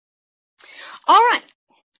All right.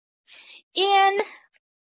 In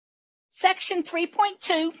section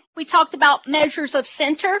 3.2, we talked about measures of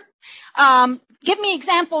center. Give me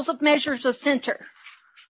examples of measures of center.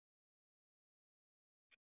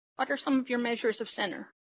 What are some of your measures of center?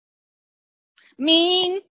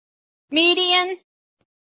 Mean, median,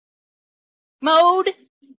 mode,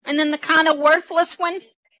 and then the kind of worthless one,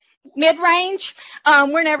 mid-range.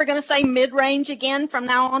 We're never going to say mid-range again. From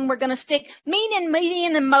now on, we're going to stick mean and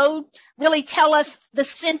median and mode really tell us the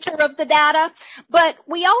center of the data. But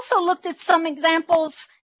we also looked at some examples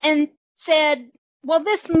and said, well,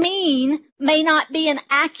 this mean may not be an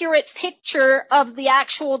accurate picture of the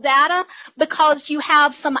actual data because you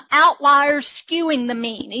have some outliers skewing the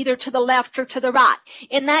mean, either to the left or to the right.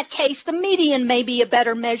 In that case, the median may be a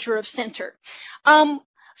better measure of center.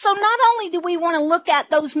 So not only do we want to look at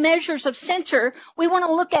those measures of center, we want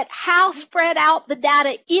to look at how spread out the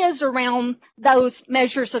data is around those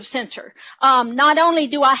measures of center. Not only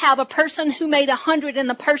do I have a person who made 100 and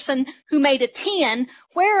a person who made a 10,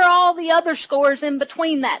 where are all the other scores in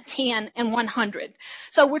between that 10 and 100?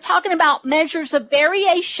 So we're talking about measures of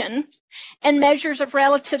variation and measures of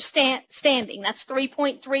relative standing. That's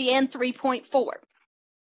 3.3 and 3.4.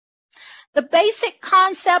 The basic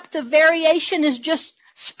concept of variation is just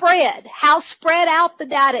spread, how spread out the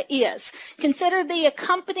data is. Consider the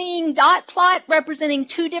accompanying dot plot representing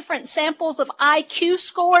two different samples of IQ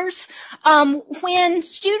scores. When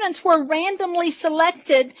students were randomly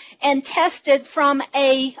selected and tested from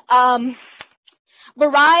a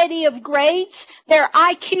variety of grades, their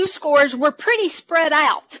IQ scores were pretty spread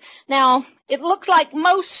out. Now, it looks like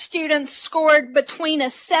most students scored between a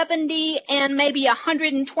 70 and maybe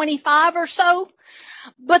 125 or so.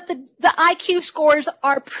 But the IQ scores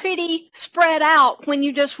are pretty spread out when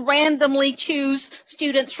you just randomly choose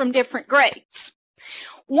students from different grades.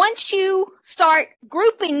 Once you start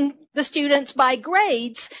grouping the students by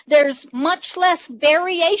grades, there's much less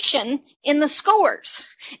variation in the scores.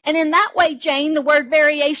 And in that way, Jane, the word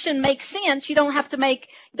variation makes sense. You don't have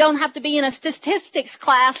to be in a statistics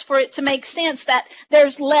class for it to make sense that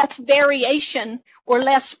there's less variation or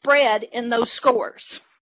less spread in those scores.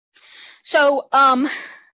 So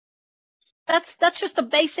that's just a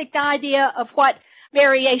basic idea of what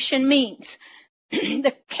variation means.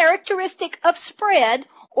 The characteristic of spread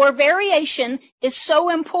or variation is so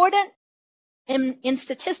important. In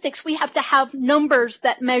statistics, we have to have numbers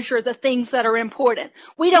that measure the things that are important.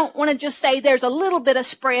 We don't want to just say there's a little bit of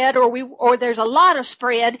spread or there's a lot of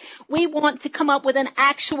spread. We want to come up with an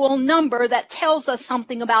actual number that tells us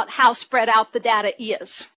something about how spread out the data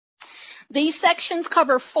is. These sections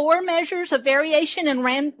cover 4 measures of variation and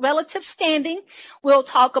relative standing. We'll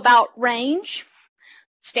talk about range,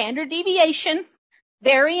 standard deviation,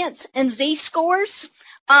 variance, and z-scores.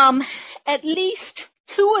 At least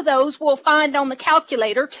 2 of those we'll find on the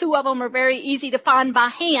calculator. 2 of them are very easy to find by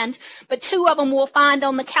hand, but 2 of them we'll find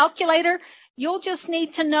on the calculator. You'll just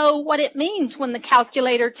need to know what it means when the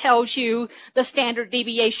calculator tells you the standard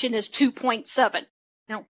deviation is 2.7.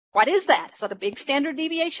 Now, what is that? Is that a big standard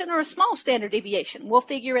deviation or a small standard deviation? We'll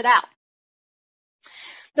figure it out.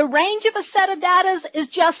 The range of a set of data is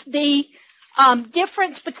just the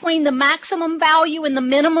difference between the maximum value and the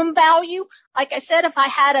minimum value. Like I said, if I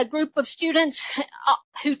had a group of students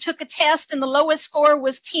who took a test and the lowest score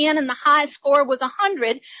was 10 and the highest score was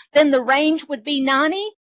 100, then the range would be 90.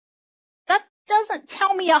 That doesn't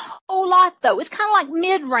tell me a whole lot, though. It's kind of like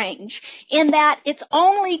mid-range in that it's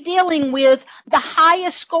only dealing with the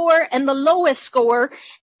highest score and the lowest score,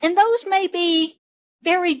 and those may be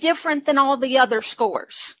very different than all the other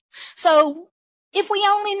scores. So if we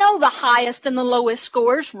only know the highest and the lowest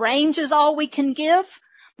scores, range is all we can give.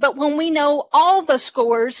 But when we know all the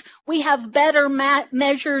scores, we have better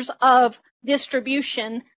measures of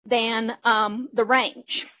distribution than the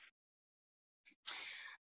range.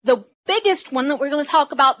 The biggest one that we're going to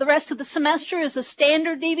talk about the rest of the semester is the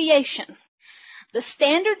standard deviation. The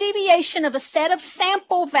standard deviation of a set of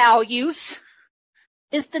sample values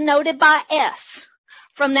is denoted by S.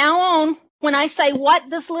 From now on, when I say what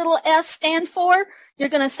does little s stand for, you're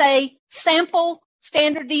going to say sample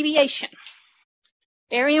standard deviation.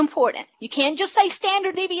 Very important. You can't just say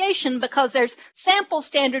standard deviation because there's sample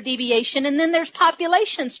standard deviation and then there's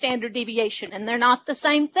population standard deviation, and they're not the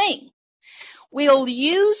same thing. We'll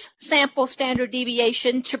use sample standard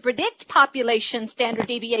deviation to predict population standard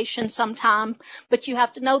deviation sometime, but you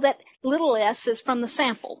have to know that little s is from the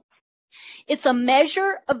sample. It's a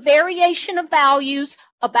measure of variation of values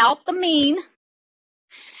about the mean,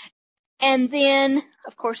 And then,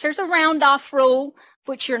 of course, there's a round off rule,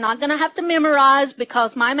 which you're not going to have to memorize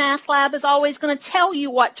because MyMathLab is always going to tell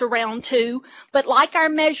you what to round to. But like our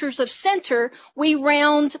measures of center, we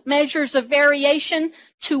round measures of variation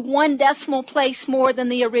to 1 decimal place more than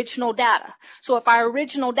the original data. So if our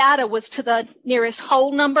original data was to the nearest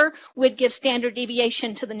whole number, we'd give standard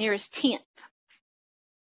deviation to the nearest tenth.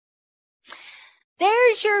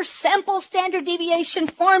 There's your sample standard deviation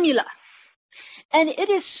formula. And it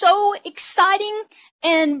is so exciting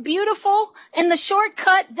and beautiful, and the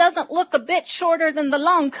shortcut doesn't look a bit shorter than the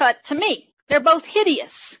long cut to me. They're both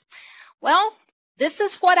hideous. Well, this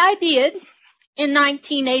is what I did in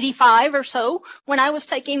 1985 or so when I was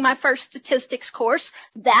taking my first statistics course.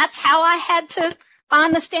 That's how I had to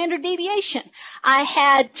find the standard deviation. I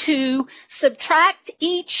had to subtract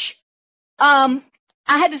the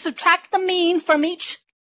mean from each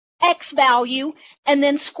X value and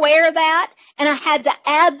then square that, and I had to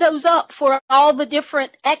add those up for all the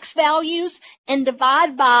different X values and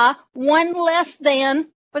divide by 1 less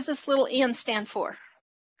than, what does this little n stand for?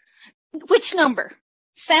 Which number?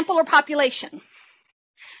 Sample or population?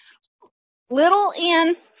 Little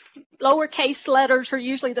n, lowercase letters are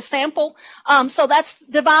usually the sample, so that's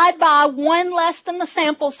divide by 1 less than the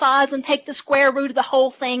sample size and take the square root of the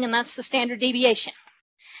whole thing, and that's the standard deviation.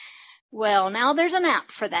 Well, now there's an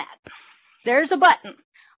app for that. There's a button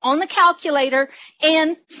on the calculator,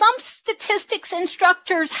 and some statistics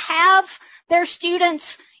instructors have their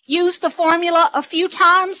students use the formula a few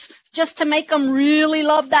times just to make them really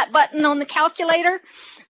love that button on the calculator.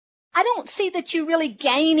 I don't see that you really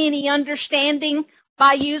gain any understanding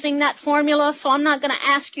by using that formula, so I'm not going to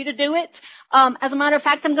ask you to do it. As a matter of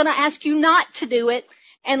fact, I'm going to ask you not to do it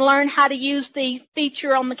and learn how to use the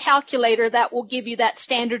feature on the calculator that will give you that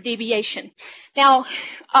standard deviation. Now,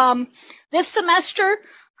 this semester,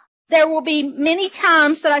 there will be many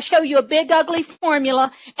times that I show you a big, ugly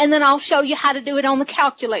formula, and then I'll show you how to do it on the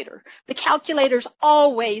calculator. The calculator's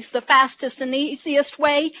always the fastest and easiest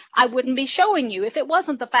way. I wouldn't be showing you if it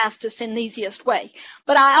wasn't the fastest and easiest way.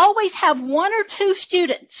 But I always have 1 or 2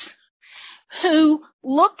 students who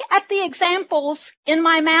look at the examples in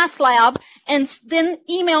MyMathLab and then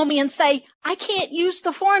email me and say, I can't use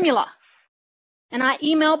the formula. And I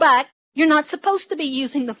email back, you're not supposed to be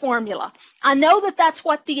using the formula. I know that that's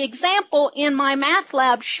what the example in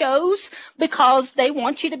MyMathLab shows because they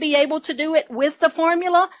want you to be able to do it with the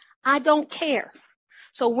formula. I don't care.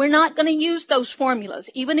 So we're not going to use those formulas.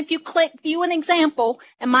 Even if you click view an example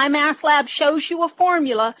and MyMathLab shows you a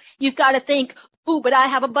formula, you've got to think, ooh, but I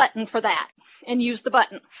have a button for that, and use the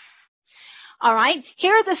button. All right,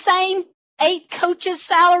 here are the same 8 coaches'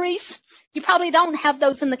 salaries. You probably don't have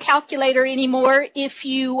those in the calculator anymore if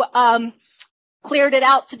you cleared it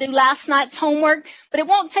out to do last night's homework, but it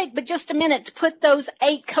won't take but just a minute to put those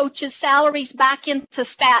 8 coaches' salaries back into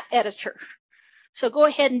Stat Editor. So go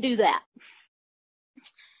ahead and do that.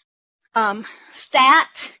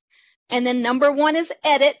 Stat, and then number 1 is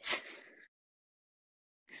Edit,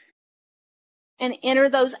 and enter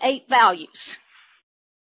those 8 values.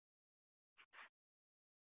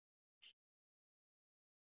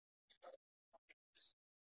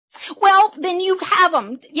 Well, then you have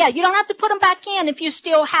them. Yeah, you don't have to put them back in if you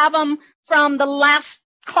still have them from the last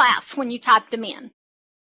class when you typed them in.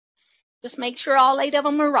 Just make sure all 8 of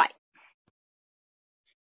them are right.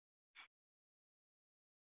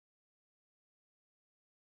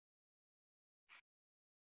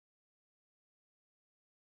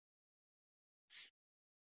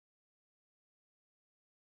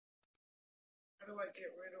 How do I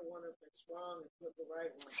get rid of one if it's wrong and put the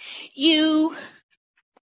right one? You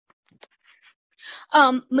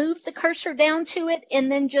move the cursor down to it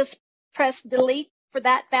and then just press delete for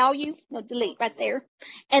that value. No, delete right there.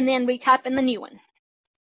 And then retype in the new one.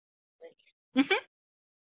 Mm-hmm.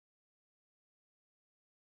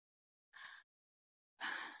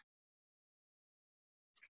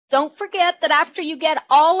 Don't forget that after you get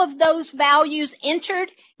all of those values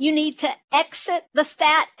entered, you need to exit the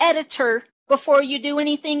Stat Editor before you do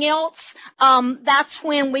anything else. That's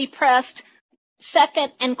when we pressed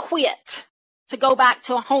second and quit to go back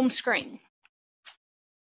to a home screen.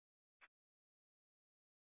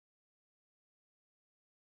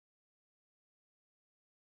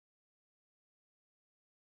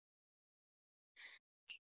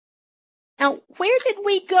 Now, where did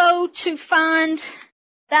we go to find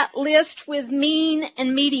that list with mean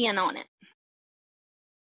and median on it?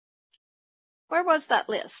 Where was that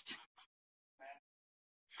list?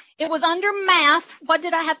 It was under math. What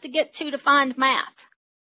did I have to get to find math?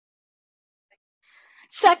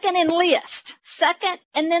 Second and list. Second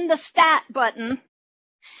and then the stat button,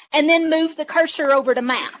 and then move the cursor over to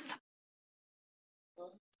math.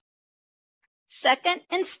 second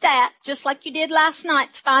in stat, just like you did last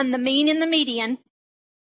night to find the mean and the median.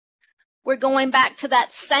 We're going back to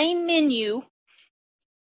that same menu.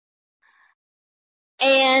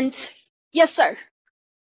 And yes, sir.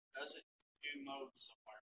 Does it do mode somewhere?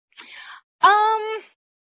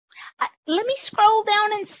 Let me scroll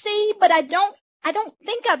down and see, but I don't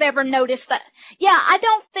think I've ever noticed that. Yeah, I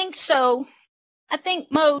don't think so. I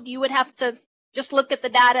think mode, you would have to just look at the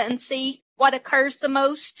data and see what occurs the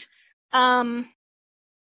most. But I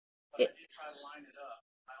did try to line it up.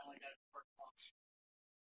 I only got it to work once.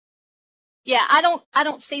 Yeah, I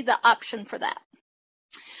don't see the option for that.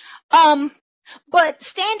 But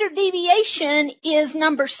standard deviation is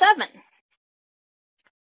number 7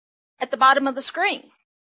 at the bottom of the screen.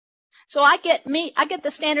 So I get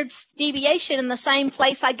the standard deviation in the same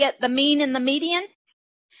place I get the mean and the median.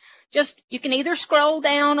 Just, you can either scroll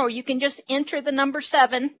down or you can just enter the number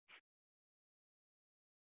 7.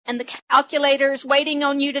 And the calculator is waiting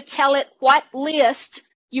on you to tell it what list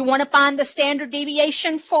you want to find the standard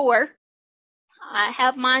deviation for. I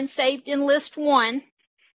have mine saved in list 1.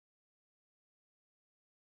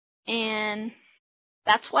 And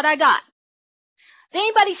that's what I got. Does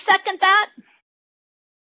anybody second that?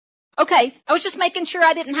 Okay, I was just making sure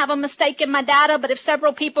I didn't have a mistake in my data, but if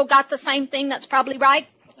several people got the same thing, that's probably right.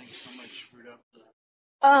 I think somebody screwed up the...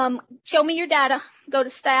 Show me your data. Go to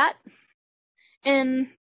stat. And,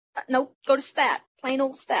 no, go to stat. Plain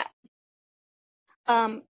old stat.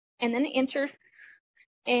 And then enter.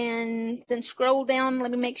 And then scroll down.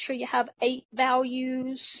 Let me make sure you have 8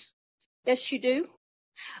 values. Yes, you do.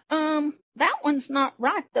 That one's not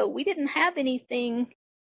right, though. We didn't have anything.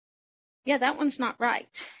 Yeah, that one's not right.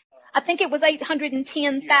 I think it was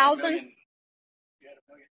 810,000.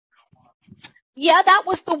 Yeah, that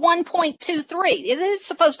was the 1.23. It is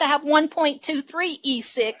supposed to have 1.23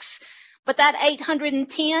 E6, but that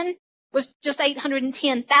 810 was just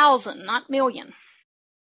 810,000, not million.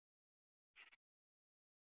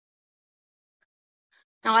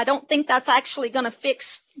 Now, I don't think that's actually going to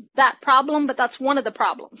fix that problem, but that's one of the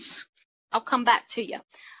problems. I'll come back to you.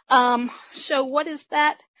 So what is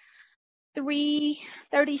that?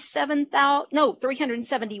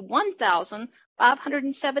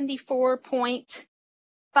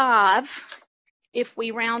 371,574.5 if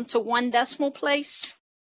we round to 1 decimal place.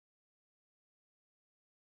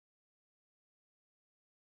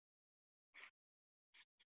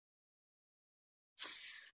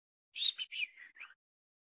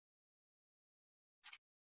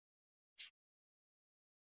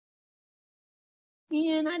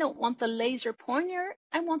 And I don't want the laser pointer.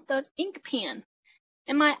 I want the ink pen.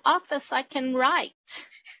 In my office, I can write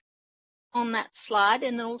on that slide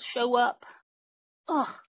and it'll show up.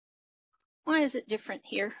 Oh, why is it different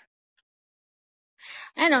here?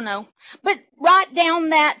 I don't know. But write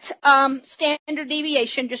down that standard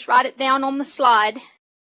deviation. Just write it down on the slide.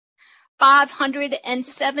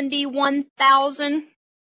 571,000.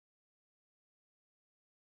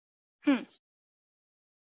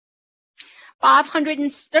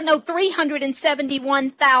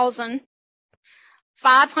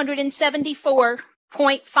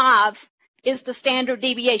 371,574.5 is the standard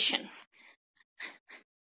deviation.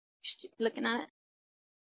 Just looking at it.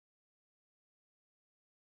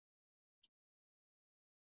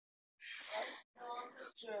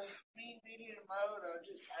 Mean, median, mode, I'll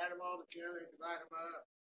just add them all together and divide them up.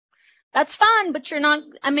 That's fine, but you're not,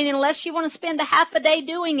 I mean, unless you want to spend a half a day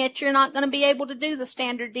doing it, you're not going to be able to do the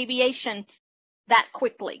standard deviation that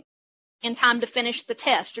quickly in time to finish the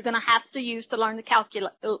test. You're going to have to use to learn to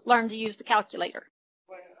use the calculator.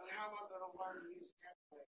 Well, how am I going to learn to use the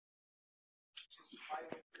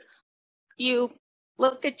calculator? You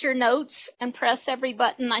look at your notes and press every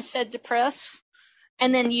button I said to press,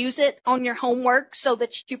 and then use it on your homework so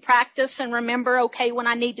that you practice and remember, okay, when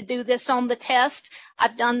I need to do this on the test,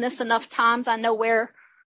 I've done this enough times, I know where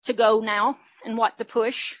to go now and what to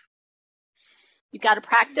push. You've got to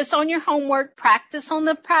practice on your homework, practice on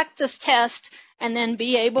the practice test, and then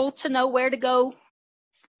be able to know where to go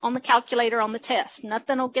on the calculator on the test.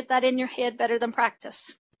 Nothing will get that in your head better than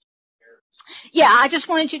practice. Yeah, I just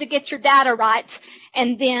wanted you to get your data right,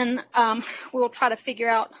 and then we'll try to figure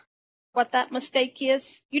out what that mistake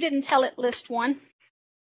is. You didn't tell it list 1.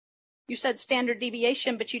 You said standard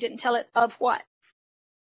deviation, but you didn't tell it of what?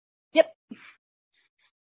 Yep.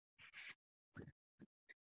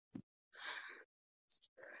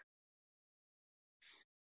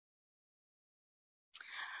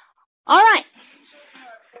 All right.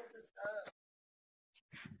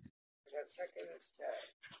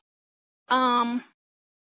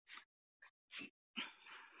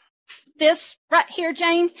 This right here,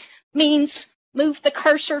 Jane, means move the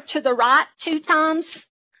cursor to the right 2 times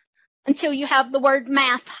until you have the word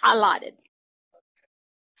math highlighted.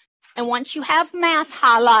 And once you have math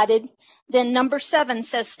highlighted, then number 7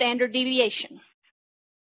 says standard deviation.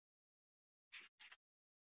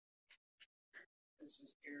 This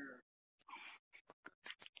is error.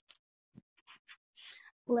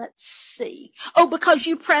 Let's see. Oh, because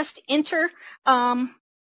you pressed enter,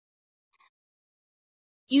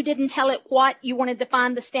 you didn't tell it what you wanted to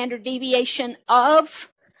find the standard deviation of.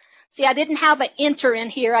 See, I didn't have an enter in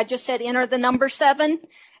here. I just said enter the number 7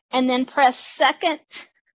 and then press second,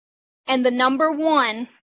 and the number 1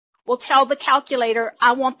 will tell the calculator,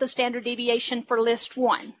 I want the standard deviation for list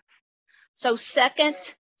 1. So second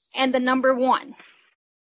and the number 1. And then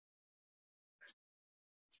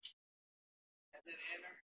enter.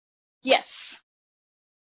 Yes.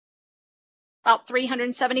 About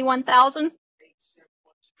 371,000.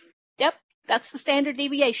 8712. Yep, that's the standard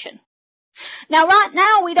deviation. Now, right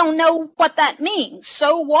now, we don't know what that means.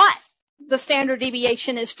 So what? The standard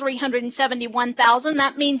deviation is 371,000.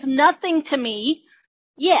 That means nothing to me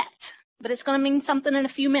yet, but it's going to mean something in a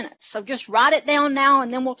few minutes. So just write it down now,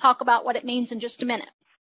 and then we'll talk about what it means in just a minute.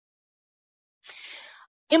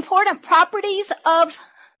 Important properties of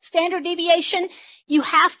standard deviation. You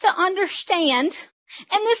have to understand,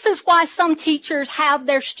 and this is why some teachers have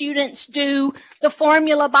their students do the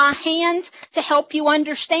formula by hand to help you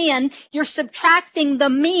understand. You're subtracting the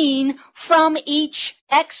mean from each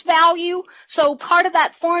X value. So part of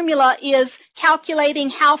that formula is calculating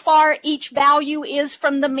how far each value is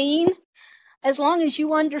from the mean. As long as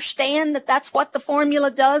you understand that that's what the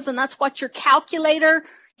formula does and that's what your calculator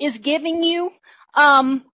is giving you,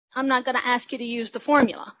 I'm not going to ask you to use the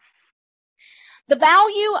formula. The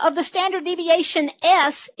value of the standard deviation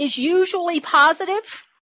S is usually positive.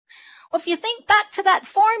 Well, if you think back to that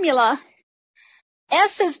formula,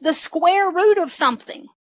 S is the square root of something.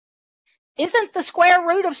 Isn't the square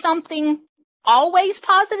root of something always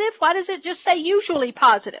positive? Why does it just say usually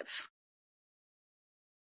positive?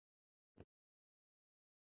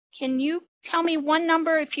 Can you tell me one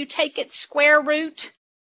number if you take its square root,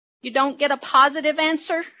 you don't get a positive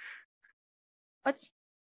answer?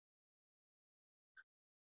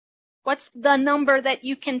 What's the number that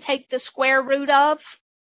you can take the square root of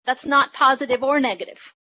that's not positive or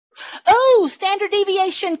negative? Oh, standard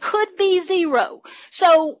deviation could be 0.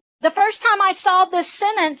 So the first time I saw this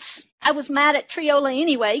sentence, I was mad at Triola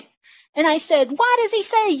anyway, and I said, why does he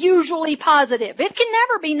say usually positive? It can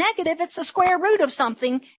never be negative. It's the square root of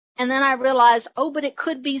something. And then I realized, oh, but it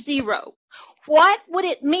could be 0. What would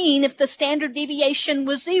it mean if the standard deviation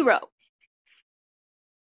was 0?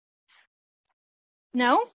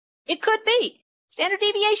 No? It could be. Standard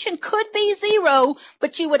deviation could be 0,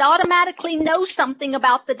 but you would automatically know something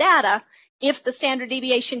about the data if the standard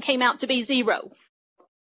deviation came out to be 0.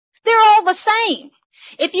 They're all the same.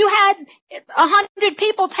 If you had 100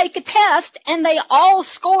 people take a test and they all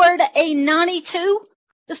scored a 92,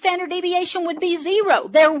 the standard deviation would be 0.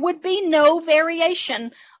 There would be no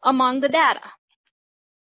variation among the data.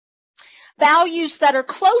 Values that are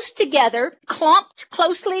close together, clumped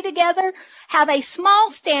closely together, have a small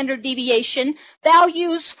standard deviation.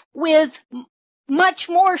 Values with much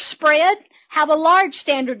more spread have a large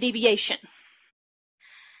standard deviation.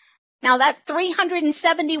 Now that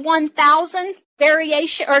 371,000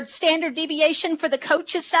 variation or standard deviation for the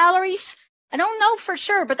coaches' salaries, I don't know for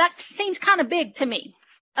sure, but that seems kind of big to me.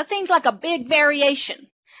 That seems like a big variation.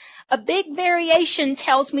 A big variation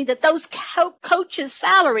tells me that those coaches'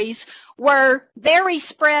 salaries were very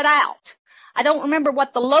spread out. I don't remember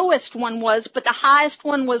what the lowest one was, but the highest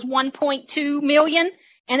one was 1.2 million,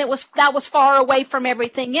 and that was far away from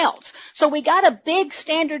everything else. So we got a big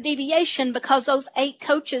standard deviation because those 8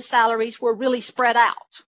 coaches' salaries were really spread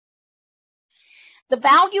out. The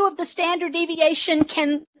value of the standard deviation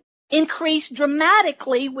can increase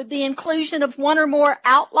dramatically with the inclusion of one or more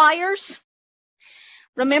outliers.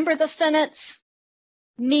 Remember the sentence,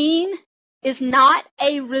 mean is not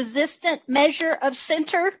a resistant measure of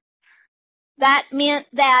center. That meant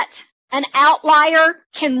that an outlier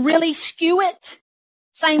can really skew it.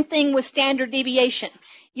 Same thing with standard deviation.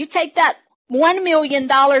 You take that $1 million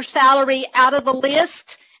salary out of the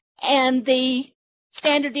list and the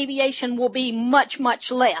standard deviation will be much,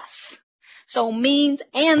 much less. So means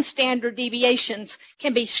and standard deviations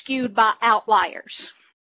can be skewed by outliers.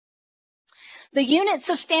 The units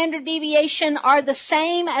of standard deviation are the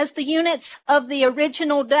same as the units of the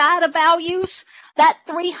original data values. That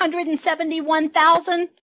 371,000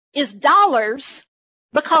 is dollars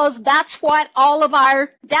because that's what all of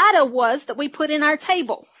our data was that we put in our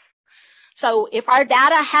table. So if our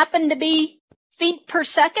data happened to be feet per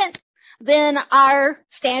second, then our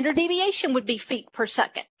standard deviation would be feet per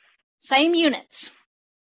second. Same units.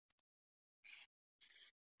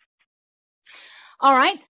 All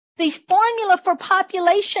right. The formula for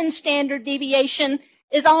population standard deviation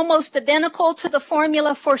is almost identical to the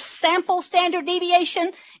formula for sample standard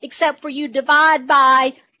deviation, except for you divide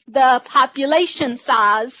by the population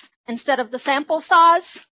size instead of the sample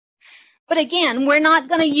size. But again, we're not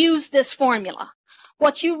going to use this formula.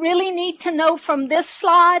 What you really need to know from this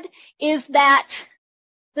slide is that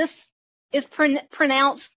this is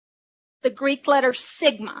pronounced the Greek letter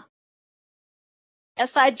sigma.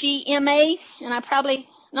 S-I-G-M-A, and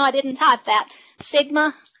I didn't type that.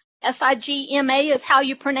 Sigma, S-I-G-M-A is how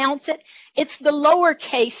you pronounce it. It's the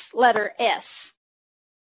lowercase letter s.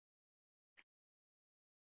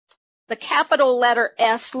 The capital letter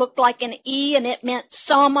S looked like an E and it meant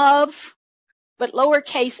sum of, but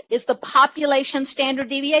lowercase is the population standard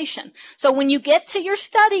deviation. So when you get to your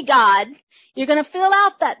study guide, you're going to fill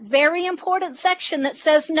out that very important section that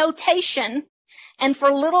says notation. And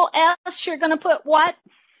for little s, you're going to put what?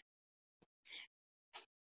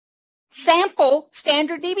 Sample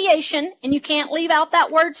standard deviation, and you can't leave out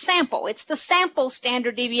that word sample. It's the sample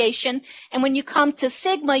standard deviation. And when you come to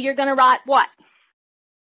sigma, you're going to write what?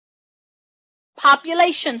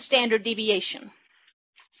 Population standard deviation.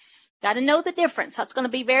 Got to know the difference. That's going to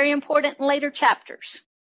be very important in later chapters.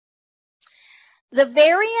 The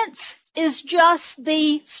variance is just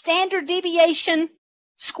the standard deviation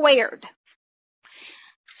squared.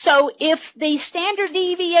 So if the standard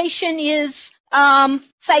deviation is,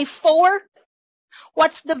 say 4,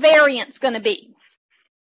 what's the variance going to be?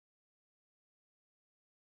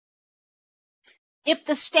 If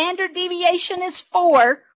the standard deviation is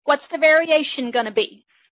 4, what's the variation going to be?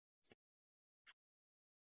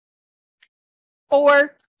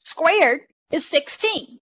 4 squared is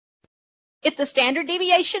 16. If the standard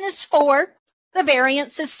deviation is 4, the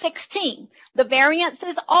variance is 16. The variance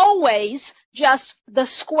is always just the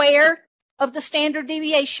square of the standard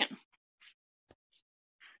deviation.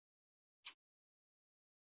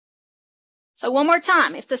 So one more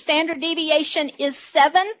time, if the standard deviation is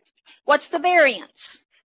 7, what's the variance?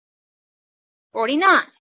 49.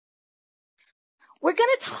 We're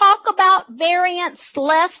going to talk about variance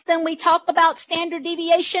less than we talk about standard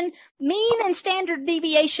deviation. Mean and standard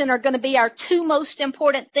deviation are going to be our two most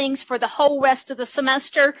important things for the whole rest of the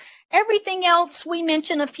semester. Everything else we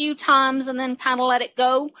mention a few times and then kind of let it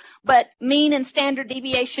go. But mean and standard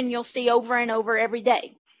deviation you'll see over and over every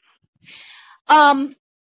day.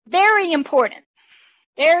 Very important.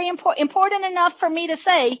 Very important enough for me to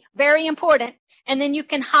say very important. And then you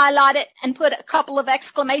can highlight it and put a couple of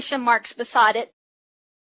exclamation marks beside it.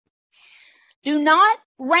 Do not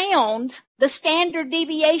round the standard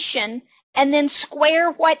deviation and then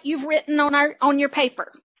square what you've written on your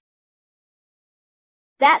paper.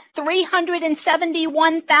 That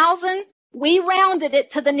 371,000, we rounded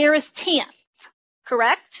it to the nearest tenth,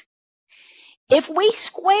 correct? If we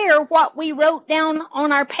square what we wrote down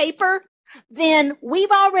on our paper, then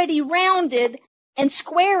we've already rounded, and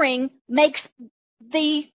squaring makes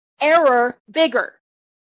the error bigger.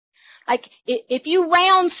 Like if you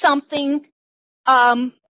round something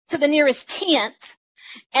to the nearest tenth,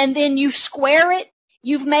 and then you square it,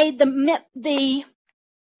 you've made the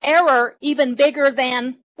error even bigger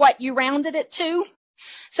than what you rounded it to.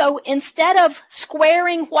 So instead of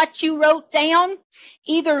squaring what you wrote down,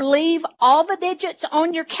 either leave all the digits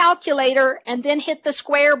on your calculator and then hit the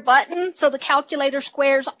square button so the calculator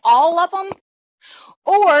squares all of them,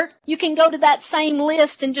 or you can go to that same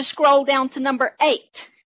list and just scroll down to number 8.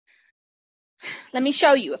 Let me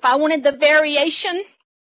show you. If I wanted the variation,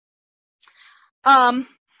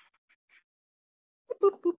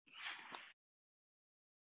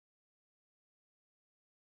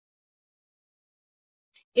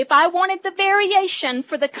 if I wanted the variation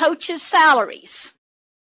for the coaches' salaries,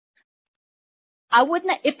 I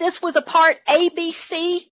wouldn't, if this was a part A, B,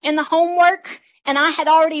 C in the homework, and I had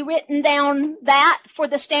already written down that for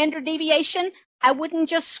the standard deviation, I wouldn't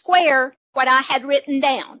just square what I had written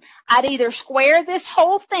down. I'd either square this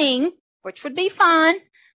whole thing, which would be fine,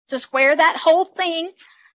 to square that whole thing,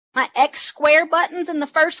 my X square button's in the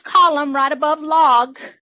first column right above log.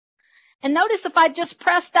 And notice if I just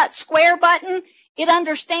press that square button, it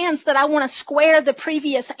understands that I want to square the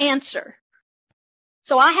previous answer.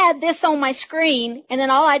 So I had this on my screen, and then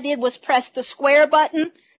all I did was press the square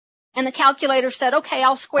button, and the calculator said, okay,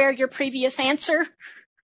 I'll square your previous answer.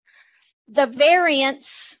 The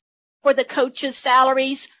variance for the coaches'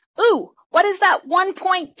 salaries, ooh, what is that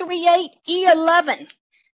 1.38 E11?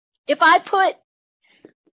 If I put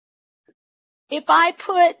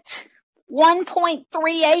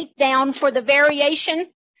 1.38 down for the variation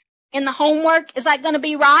in the homework. Is that going to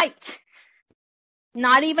be right?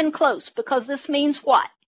 Not even close, because this means what?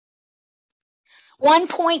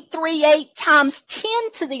 1.38 times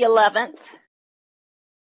 10 to the 11th.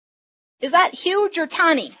 Is that huge or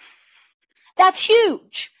tiny? That's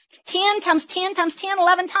huge. 10 times 10 times 10,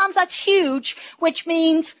 11 times, that's huge, which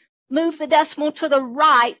means move the decimal to the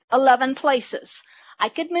right 11 places. I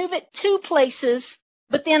could move it 2 places,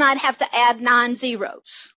 but then I'd have to add 9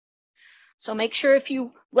 zeros. So make sure if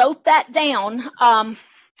you wrote that down,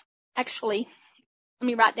 actually, let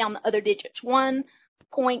me write down the other digits.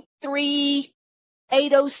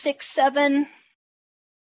 1.38067,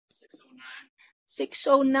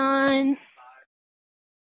 609,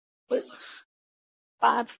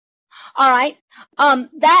 5. All right.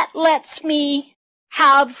 That lets me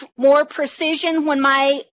have more precision when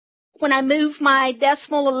I move my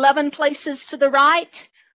decimal 11 places to the right.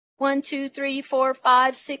 1, 2, 3, 4,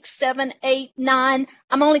 5, 6, 7, 8, 9.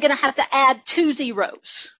 I'm only going to have to add 2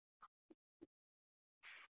 zeros.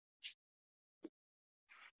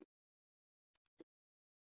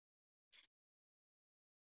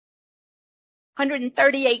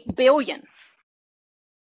 $138 billion.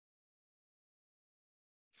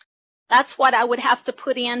 That's what I would have to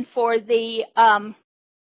put in for the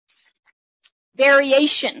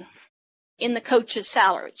variation in the coaches'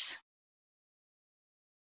 salaries.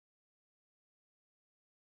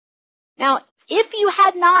 Now, if you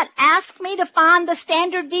had not asked me to find the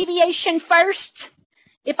standard deviation first,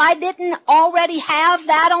 if I didn't already have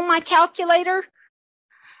that on my calculator,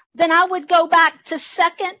 then I would go back to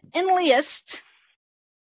second and list,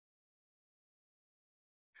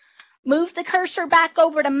 move the cursor back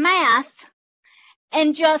over to math,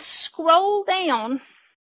 and just scroll down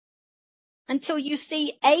until you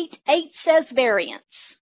see 8. 8 says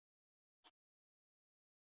variance.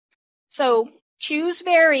 So choose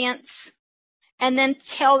variance and then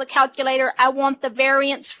tell the calculator I want the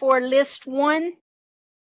variance for list 1.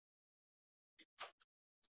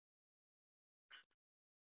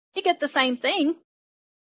 You get the same thing.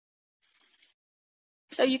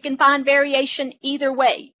 So you can find variation either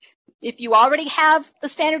way. If you already have the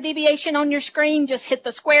standard deviation on your screen, just hit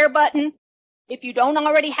the square button. If you don't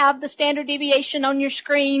already have the standard deviation on your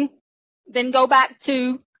screen, then go back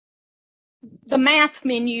to the math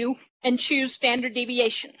menu and choose standard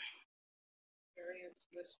deviation. Variance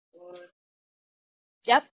list 1.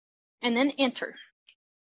 Yep. And then enter.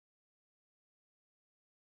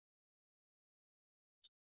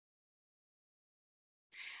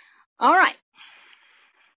 All right.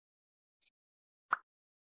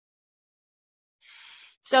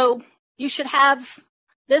 So you should have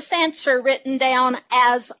this answer written down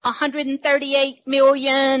as 138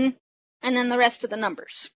 million and then the rest of the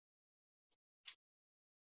numbers.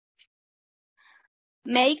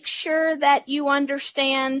 Make sure that you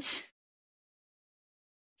understand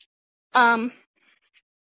all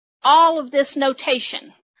of this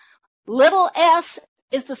notation. Little s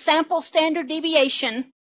is the sample standard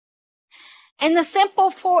deviation, and the symbol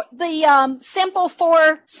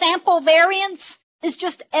for sample variance is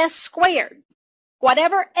just s squared.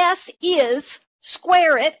 Whatever s is,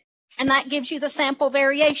 square it, and that gives you the sample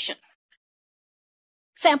variation.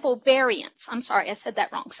 Sample variance. I'm sorry, I said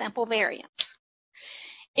that wrong. Sample variance.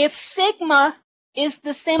 If sigma is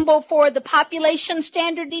the symbol for the population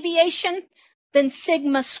standard deviation, then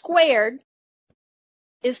sigma squared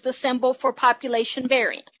is the symbol for population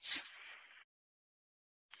variance.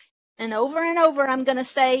 And over, I'm going to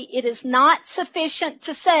say it is not sufficient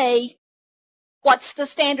to say what's the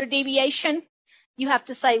standard deviation. You have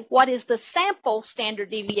to say what is the sample standard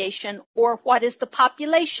deviation or what is the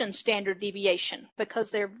population standard deviation, because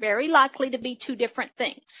they're very likely to be two different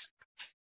things.